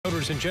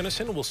Voters in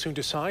Jenison will soon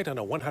decide on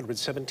a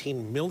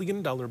 $117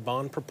 million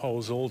bond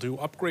proposal to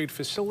upgrade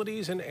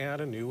facilities and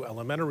add a new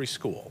elementary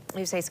school.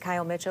 News 8's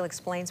Kyle Mitchell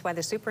explains why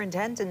the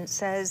superintendent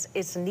says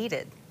it's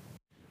needed.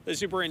 The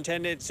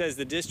superintendent says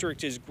the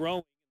district is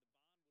growing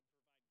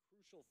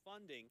and the bond would provide crucial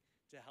funding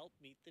to help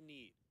meet the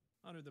need.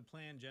 Under the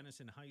plan,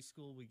 Jenison High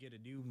School would get a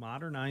new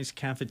modernized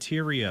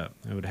cafeteria.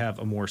 It would have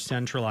a more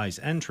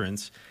centralized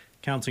entrance.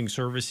 Counseling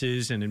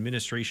services and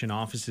administration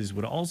offices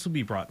would also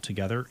be brought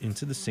together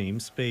into the same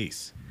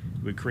space.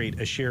 It would create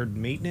a shared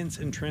maintenance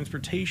and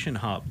transportation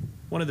hub.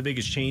 One of the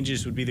biggest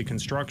changes would be the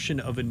construction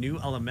of a new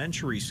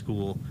elementary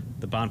school.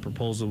 The bond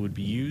proposal would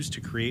be used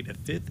to create a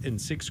 5th and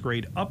 6th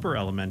grade upper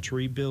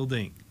elementary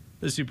building.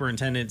 The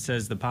superintendent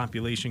says the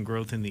population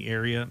growth in the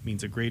area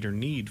means a greater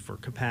need for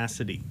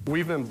capacity.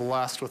 We've been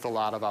blessed with a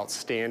lot of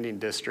outstanding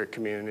district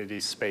community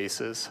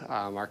spaces.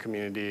 Our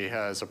community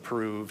has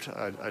approved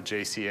a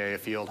JCA, a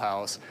field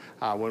house.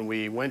 When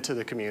we went to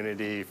the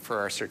community for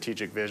our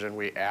strategic vision,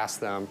 we asked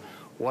them,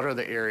 what are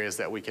the areas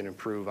that we can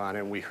improve on?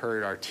 And we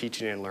heard our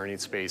teaching and learning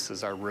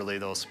spaces are really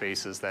those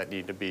spaces that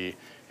need to be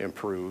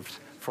improved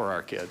for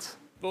our kids.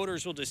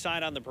 Voters will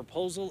decide on the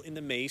proposal in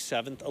the May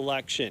 7th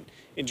election.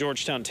 In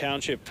Georgetown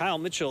Township, Kyle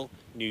Mitchell,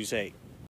 News 8.